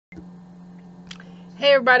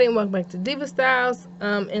Hey everybody, and welcome back to Diva Styles.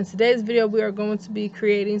 In today's video we are going to be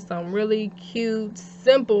creating some really cute,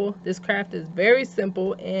 simple, this craft is very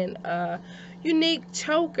simple and unique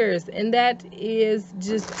chokers, and that is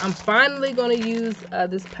just, I'm finally going to use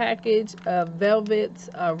this package of velvet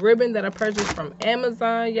ribbon that I purchased from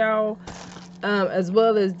Amazon, y'all, as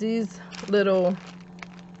well as these little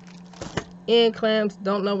end clamps.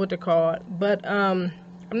 Don't know what they're called, but I'm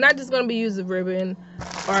not just going to be using ribbon,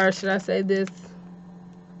 or should I say this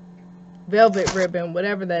velvet ribbon,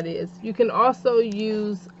 whatever that is. You can also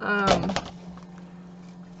use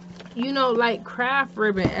you know, like craft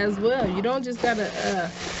ribbon as well. You don't just gotta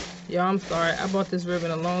y'all, I'm sorry, I bought this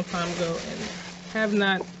ribbon a long time ago and have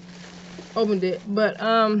not opened it, but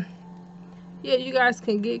yeah, you guys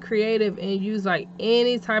can get creative and use like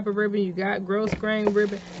any type of ribbon you got. Gross grain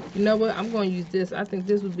ribbon. You know what, I'm going to use this. I think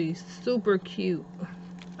this would be super cute.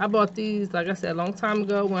 I bought these, like I said, a long time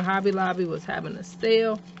ago when Hobby Lobby was having a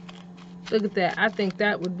sale. Look at that. I think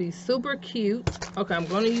that would be super cute. Okay, I'm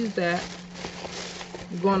going to use that.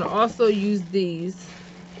 I'm going to also use these.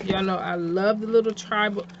 Y'all know I love the little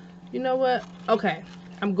tribal. You know what? Okay,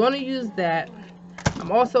 I'm going to use that. I'm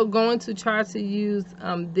also going to try to use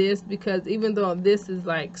this, because even though this is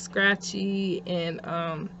like scratchy and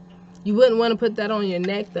you wouldn't want to put that on your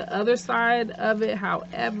neck, the other side of it,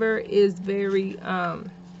 however, is very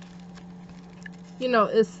you know,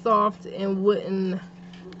 it's soft and wouldn't,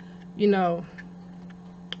 you know,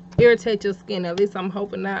 irritate your skin. At least I'm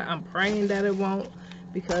hoping that. I'm praying that it won't,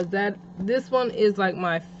 because this one is like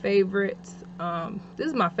my favorite. This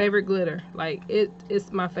is my favorite glitter. Like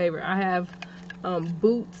it's my favorite. I have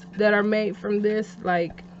boots that are made from this.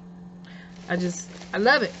 Like I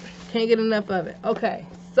love it. Can't get enough of it. Okay,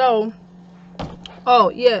 so oh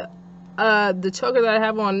yeah, the choker that I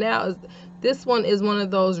have on now is, this one is one of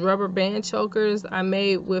those rubber band chokers I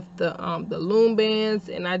made with the loom bands,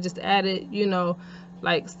 and I just added, you know,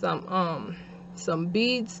 like some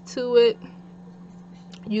beads to it.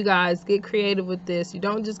 You guys get creative with this. You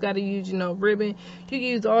don't just got to use, you know, ribbon. You can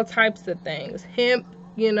use all types of things. Hemp,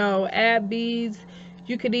 you know, add beads.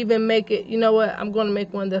 You could even make it, you know what, I'm going to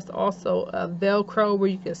make one that's also a Velcro, where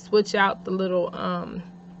you can switch out the little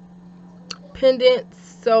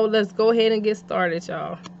pendants. So let's go ahead and get started,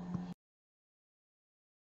 y'all.